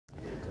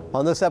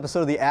On this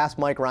episode of the Ask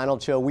Mike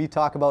Reinold Show, we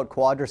talk about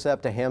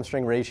quadricep to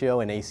hamstring ratio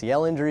and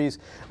ACL injuries.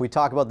 We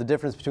talk about the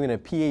difference between a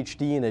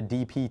PhD and a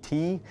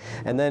DPT.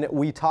 And then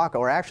we talk,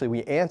 or actually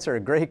we answer a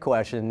great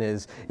question,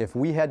 is if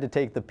we had to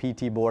take the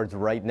PT boards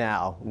right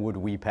now, would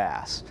we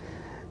pass?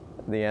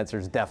 The answer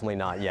is definitely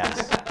not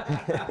yes.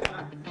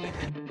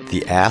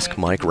 The Ask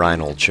Mike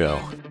Reinold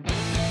Show.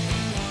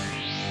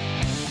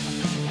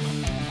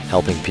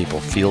 Helping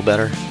people feel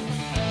better,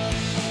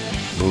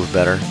 move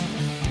better,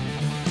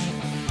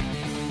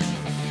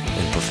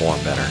 and perform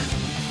better.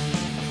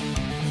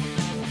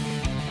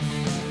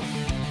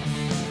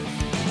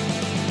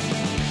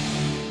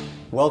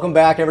 Welcome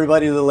back,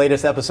 everybody, to the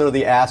latest episode of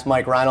the Ask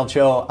Mike Reinold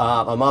Show.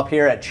 I'm up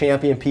here at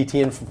Champion PT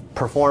and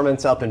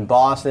Performance up in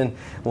Boston.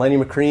 Lenny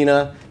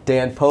Macrina,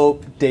 Dan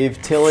Pope, Dave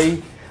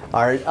Tilley,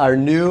 our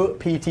new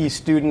PT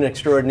student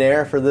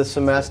extraordinaire for this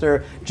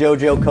semester,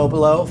 Jojo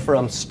Coppola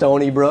from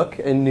Stony Brook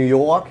in New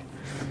York.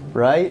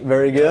 Right?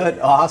 Very good.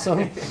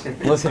 Awesome.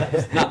 Listen,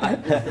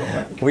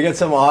 we got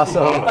some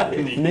awesome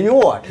New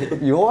York.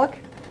 York?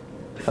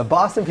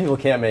 Boston people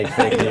can't make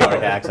fake New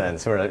York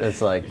accents.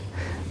 It's like,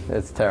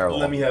 it's terrible.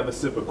 Let me have a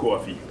sip of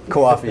coffee.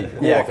 Coffee.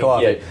 Yeah,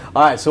 coffee. Yeah.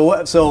 All right,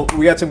 so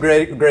we got some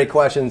great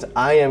questions.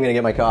 I am going to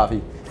get my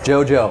coffee.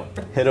 Jojo,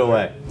 hit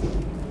away.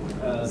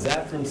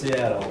 Zach from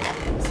Seattle,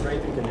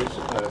 strength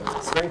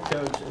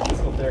coach and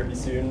physical therapy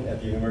student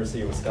at the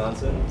University of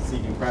Wisconsin,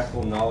 seeking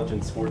practical knowledge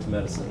in sports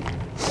medicine.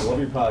 I love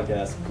your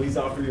podcast. Please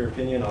offer your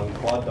opinion on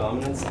quad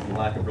dominance and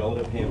lack of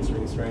relative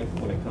hamstring strength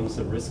when it comes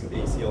to risk of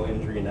ACL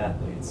injury in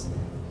athletes.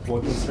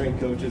 What can strength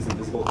coaches and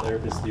physical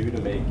therapists do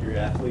to make your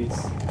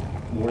athletes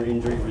more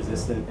injury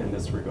resistant in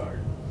this regard?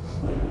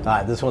 All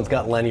right, this one's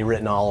got Lenny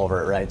written all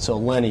over it, right? So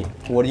Lenny,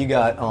 what do you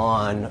got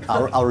on,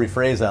 I'll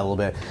rephrase that a little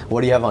bit,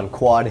 what do you have on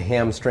quad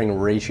hamstring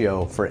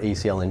ratio for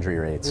ACL injury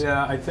rates?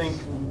 Yeah, I think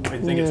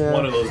it's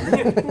one of those.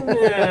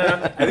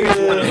 Yeah, I think it's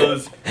one of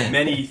those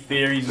many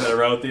theories that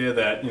are out there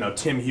that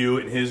Tim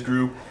Hewitt and his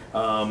group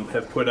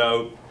have put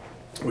out,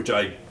 which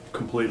I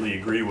completely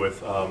agree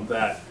with.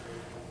 That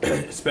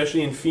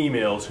especially in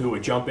females who are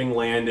jumping,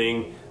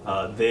 landing,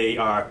 they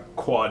are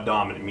quad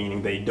dominant,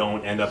 meaning they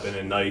don't end up in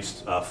a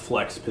nice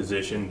flex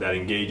position that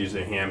engages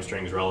their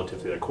hamstrings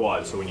relative to their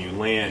quads. So when you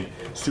land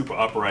super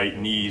upright,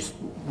 knees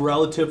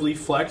relatively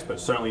flexed, but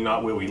certainly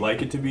not where we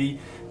like it to be,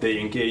 they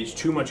engage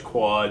too much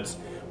quads,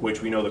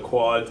 which we know the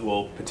quads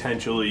will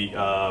potentially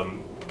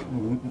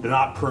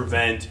not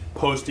prevent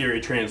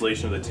posterior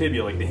translation of the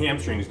tibia like the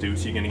hamstrings do,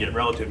 so you're going to get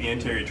relative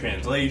anterior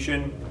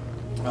translation.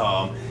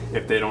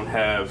 If they don't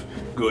have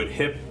good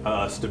hip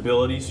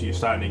stability, so you're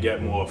starting to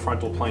get more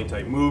frontal plane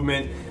type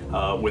movement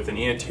with an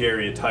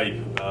anterior type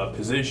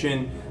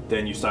position,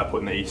 then you start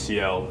putting the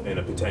ACL in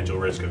a potential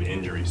risk of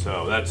injury.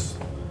 So that's,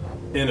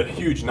 in a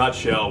huge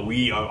nutshell,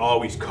 we are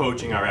always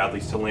coaching our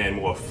athletes to land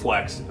more of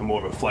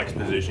a flex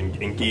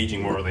position,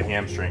 engaging more of the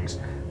hamstrings.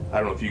 I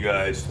don't know if you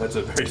guys, that's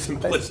a very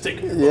simplistic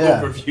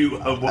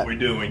overview of what we're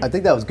doing. I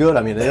think that was good.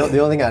 I mean, the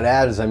only thing I'd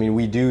add is, I mean,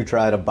 we do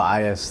try to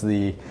bias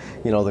the,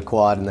 the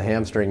quad and the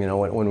hamstring,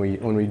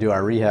 when we do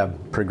our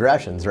rehab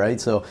progressions, right?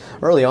 So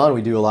early on,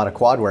 we do a lot of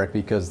quad work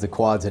because the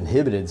quad's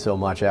inhibited so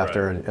much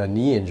after a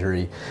knee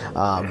injury.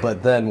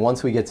 But then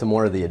once we get to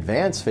more of the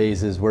advanced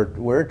phases,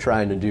 we're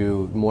trying to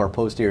do more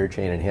posterior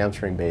chain and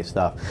hamstring based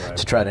stuff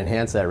to try to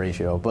enhance that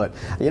ratio. But,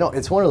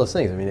 it's one of those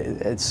things. I mean,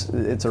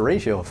 it's a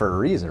ratio for a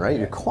reason, right?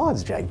 Your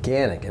quad's gigantic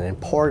and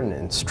important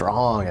and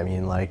strong. I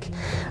mean,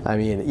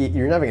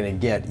 you're never going to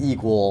get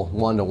equal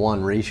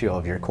 1-to-1 ratio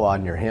of your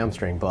quad and your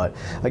hamstring. But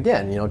again,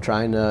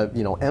 trying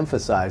to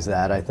emphasize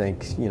that, I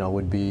think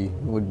would be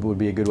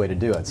a good way to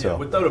do it. So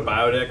without a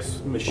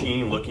Biodex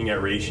machine looking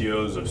at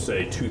ratios of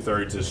say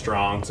 2/3 as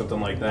strong, something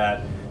like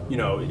that,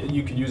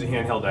 you could use a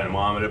handheld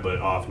dynamometer, but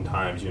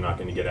oftentimes you're not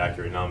going to get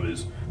accurate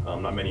numbers.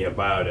 Not many have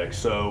Biodex.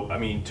 So I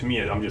mean, to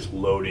me, I'm just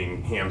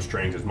loading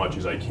hamstrings as much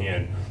as I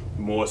can.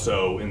 More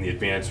so in the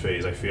advanced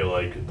phase, I feel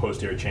like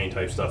posterior chain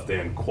type stuff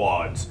than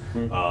quads.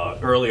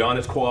 Early on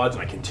it's quads,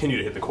 and I continue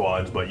to hit the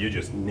quads, but you're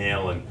just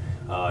nailing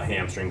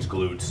hamstrings,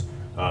 glutes,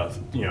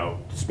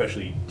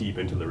 especially deep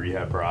into the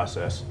rehab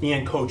process.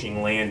 And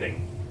coaching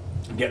landing,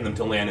 getting them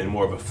to land in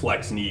more of a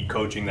flex knee,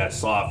 coaching that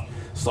soft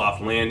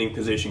landing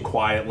position,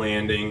 quiet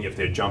landing if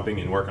they're jumping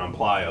and working on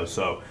plyo.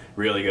 So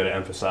really got to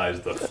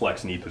emphasize the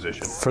flex knee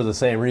position. For the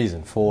same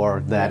reason,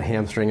 for that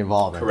hamstring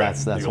involvement.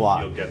 Correct. That's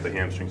why. You'll get the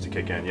hamstrings to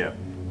kick in, yeah.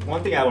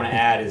 One thing I want to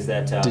add is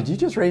that... did you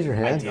just raise your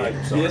hand? I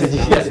did.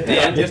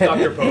 Yes,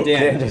 Dr. Pope.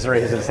 Dan just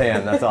raised his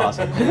hand. That's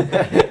awesome.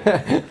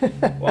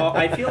 Well,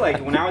 I feel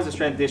like when I was a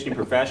strength conditioning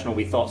professional,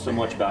 we thought so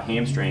much about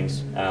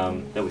hamstrings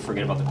that we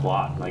forget about the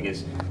quad. Like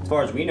as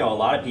far as we know, a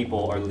lot of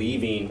people are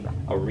leaving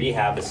a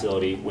rehab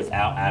facility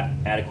without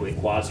adequate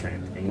quad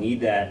strength. They need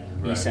that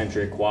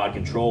eccentric quad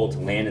control to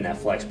land in that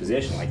flex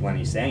position, like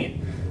Lenny's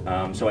saying.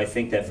 So I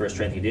think that for a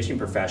strength conditioning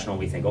professional,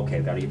 we think, okay,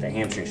 I've got to get that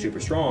hamstring super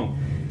strong.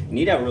 You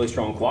need to have a really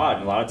strong quad,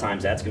 and a lot of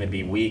times that's going to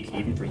be weak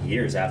even for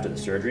years after the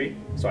surgery.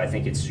 So I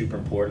think it's super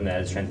important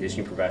that as a strength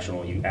conditioning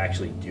professional, you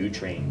actually do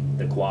train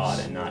the quad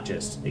and not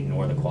just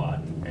ignore the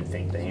quad and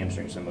think the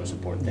hamstring's the most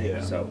important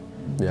thing. So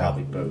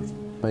probably both.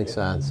 Makes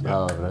sense. I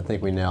love it. I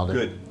think we nailed it.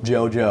 Good.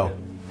 JoJo,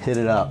 hit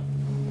it up.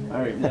 All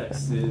right,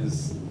 next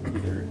is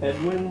either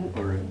Edwin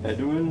or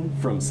Edwin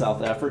from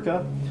South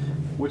Africa.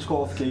 Which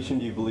qualification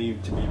do you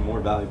believe to be more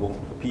valuable,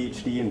 a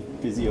PhD in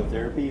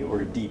physiotherapy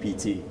or a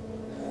DPT?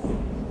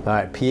 All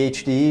right,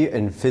 PhD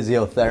in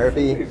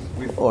physiotherapy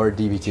or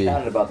DBT?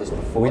 Chatted about this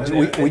before. We It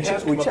has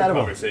chatted come up in about.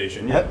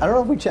 conversation. I Yeah. don't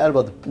know if we chatted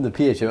about the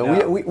PhD.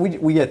 No.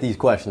 We get these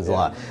questions a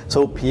lot.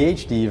 So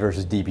PhD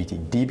versus DBT.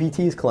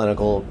 DBT is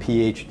clinical.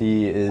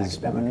 PhD is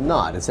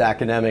not. It's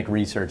academic,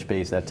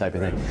 research-based, that type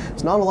of thing.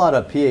 It's not a lot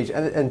of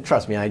and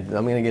trust me, I'm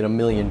going to get a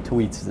million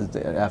tweets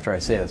after I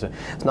say this.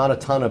 It's not a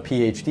ton of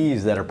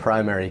PhDs that are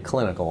primary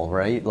clinical,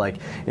 right? Like,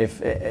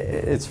 if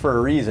it's for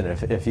a reason.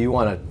 If you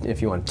want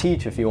to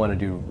teach, if you want to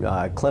do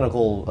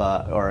clinical,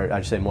 or I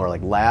should say more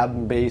like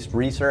lab-based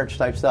research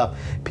type stuff,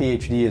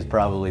 PhD is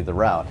probably the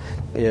route.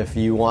 If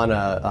you want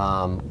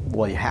to,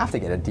 well, you have to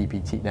get a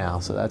DPT now,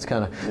 so that's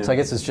kind of, so I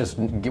guess it's just,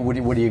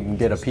 would you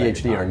get a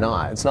PhD or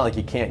not? It's not like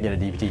you can't get a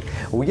DPT.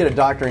 When we get a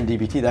doctor in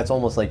DPT, that's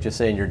almost like just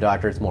saying your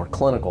doctor is more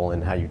clinical in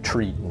how you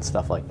treat and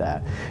stuff like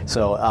that.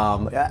 So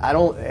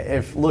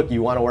look,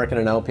 you want to work in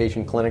an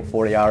outpatient clinic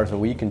 40 hours a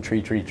week and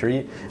treat,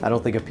 I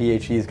don't think a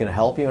PhD is going to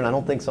help you, and I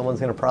don't think someone's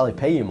going to probably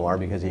pay you more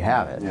because you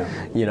have it.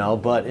 You know,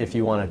 but if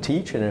you want to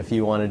teach and if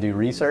you want to do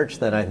research,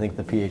 then I think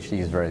the PhD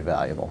is very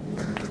valuable.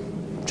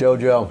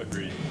 JoJo.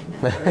 Agreed.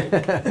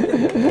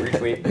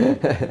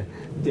 Retweet.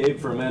 Dave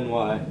from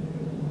NY.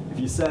 If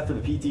you sat for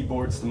the PT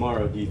boards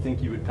tomorrow, do you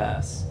think you would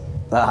pass?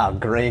 Ah,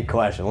 great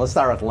question. Let's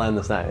start with Len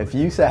this time. If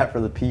you sat for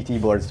the PT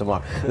boards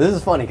tomorrow, this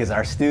is funny because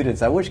our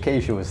students, I wish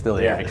Keisha was still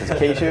here because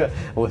Keisha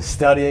was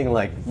studying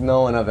like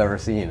no one I've ever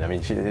seen. I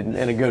mean, she, in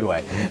a good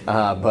way.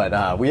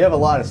 But we have a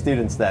lot of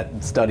students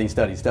that study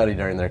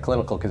during their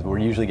clinical because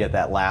we usually get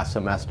that last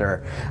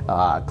semester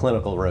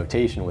clinical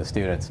rotation with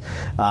students.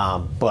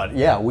 But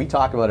yeah, we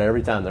talk about it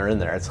every time they're in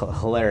there. It's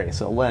hilarious.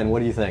 So Len, what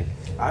do you think?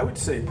 I would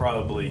say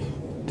probably,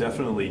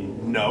 definitely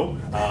no.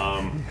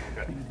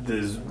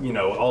 There's,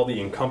 all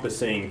the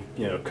encompassing,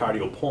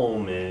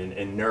 cardiopulm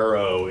and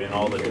neuro and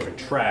all the different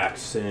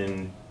tracks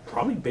and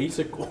probably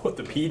basic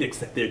orthopedics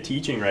that they're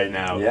teaching right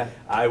now. Yeah.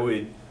 I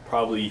would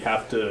probably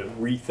have to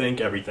rethink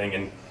everything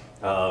and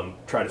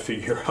try to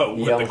figure out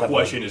what the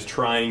question is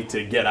trying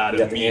to get out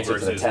of me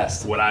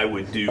versus what I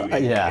would do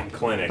in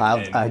clinic.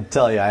 I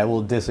tell you, I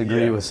will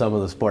disagree with some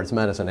of the sports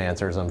medicine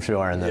answers, I'm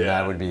sure, and then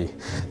that would be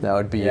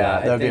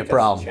a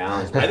problem.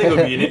 I think it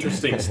would be an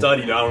interesting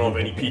study. I don't know if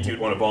any PT would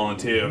want to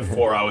volunteer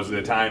 4 hours at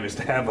a time, is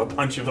to have a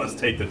bunch of us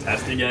take the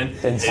test again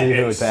and see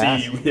who would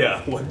pass.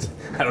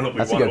 I don't know if we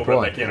want to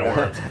open that can of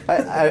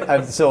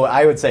worms. So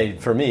I would say,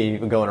 for me,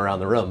 going around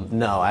the room,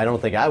 no, I don't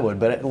think I would.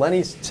 But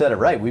Lenny said it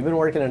right. We've been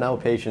working in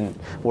outpatient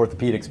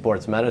orthopedic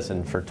sports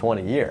medicine for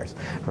 20 years,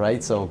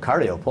 right? So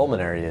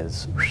cardiopulmonary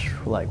is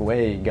like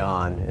way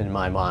gone in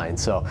my mind.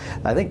 So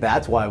I think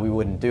that's why we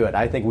wouldn't do it.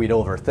 I think we'd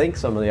overthink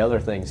some of the other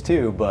things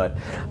too, but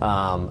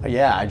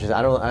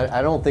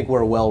I don't think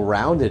we're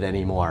well-rounded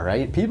anymore,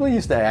 right? People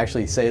used to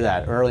actually say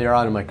that earlier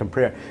on in my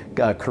career.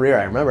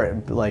 I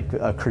remember like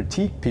a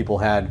critique people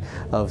had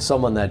of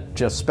someone that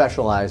just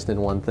specialized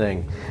in one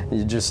thing,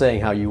 just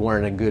saying how you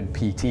weren't a good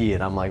PT,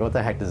 and I'm like, what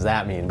the heck does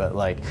that mean? But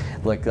like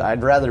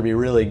I'd rather be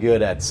really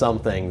good at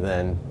something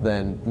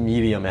than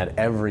medium at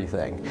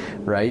everything,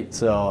 right?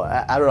 So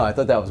I don't know. I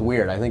thought that was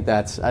weird. I think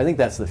that's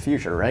the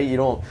future, right? You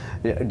don't,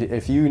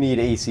 if you need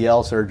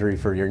ACL surgery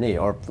for your knee,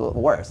 or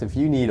worse, if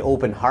you need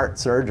open heart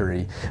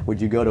surgery, would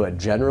you go to a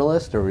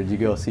generalist or would you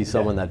go see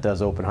someone that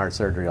does open heart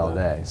surgery all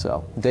day?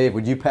 So Dave,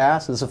 would you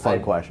pass? This is a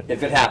fun question.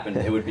 If it happened,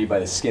 it would be by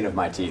the skin of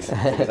my teeth.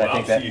 Because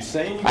I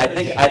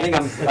think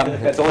I'm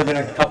it's only been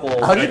a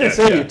couple. How did you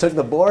say you took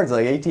the boards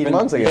like 18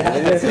 months ago? It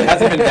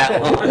hasn't been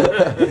that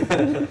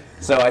long.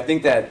 So I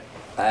think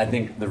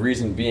the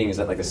reason being is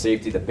that like the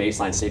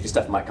baseline safety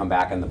stuff might come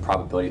back and the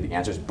probability of the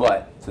answers,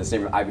 but to the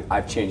same,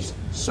 I've changed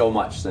so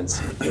much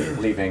since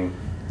leaving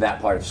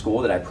that part of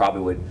school that I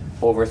probably would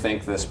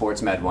overthink the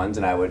sports med ones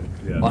and I would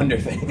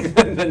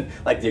underthink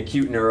like the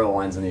acute neuro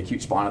ones and the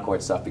acute spinal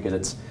cord stuff,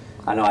 because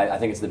I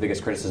think it's the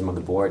biggest criticism of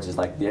the boards is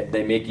like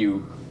they make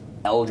you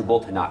eligible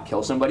to not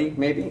kill somebody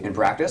maybe in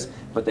practice,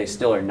 but they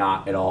still are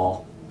not at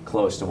all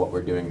close to what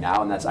we're doing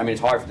now. And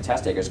it's hard for the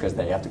test takers because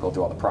they have to go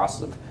through all the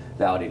process of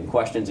validating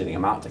questions, getting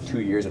them out. It's like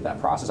 2 years of that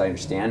process, I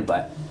understand,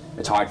 but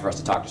it's hard for us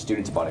to talk to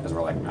students about it because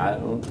we're like, I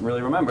don't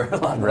really remember a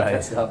lot of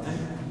that stuff.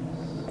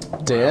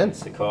 Dan?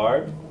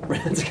 Sicard.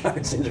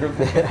 Sicard syndrome.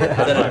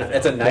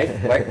 It's a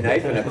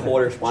knife and a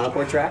quarter spinal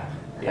cord tract.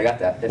 I got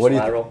that. What do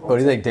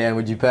you think, Dan?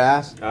 Would you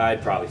pass?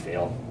 I'd probably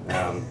fail.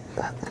 I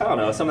don't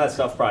know. Some of that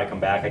stuff probably come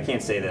back. I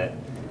can't say that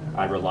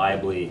I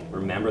reliably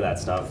remember that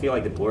stuff. I feel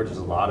like the boards is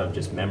a lot of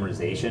just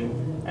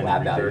memorization and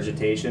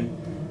regurgitation.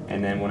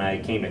 And then when I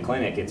came to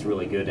clinic, it's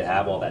really good to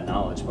have all that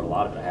knowledge, but a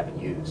lot of it I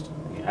haven't used.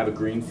 I have a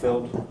green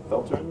filter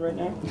right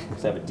now,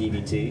 because I have a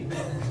DVT.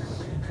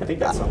 I think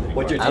that's something.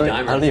 What's your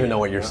I don't even know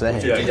what you're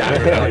saying. Yeah, I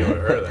haven't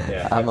even heard of that.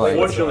 Yeah. I'm like,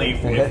 Fortunately,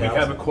 if we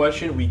have a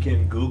question, we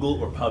can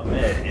Google or PubMed,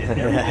 and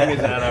everything is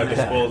at our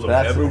disposal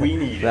whenever we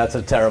need it. That's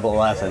a terrible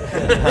lesson.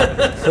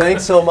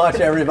 Thanks so much,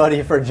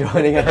 everybody, for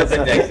joining us.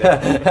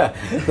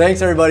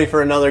 Thanks, everybody,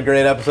 for another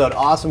great episode.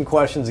 Awesome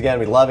questions again.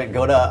 We love it.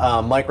 Go to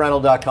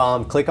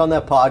MikeReinold.com. Click on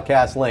that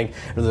podcast link.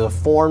 There's a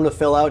form to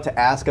fill out to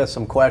ask us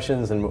some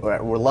questions, and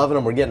we're loving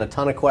them. We're getting a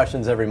ton of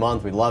questions every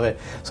month. We love it.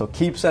 So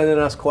keep sending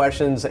us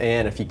questions,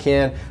 and if you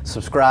can,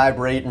 subscribe,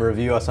 rate, and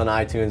review us on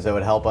iTunes. That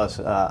would help us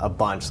a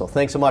bunch. So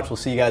thanks so much. We'll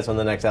see you guys on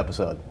the next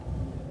episode.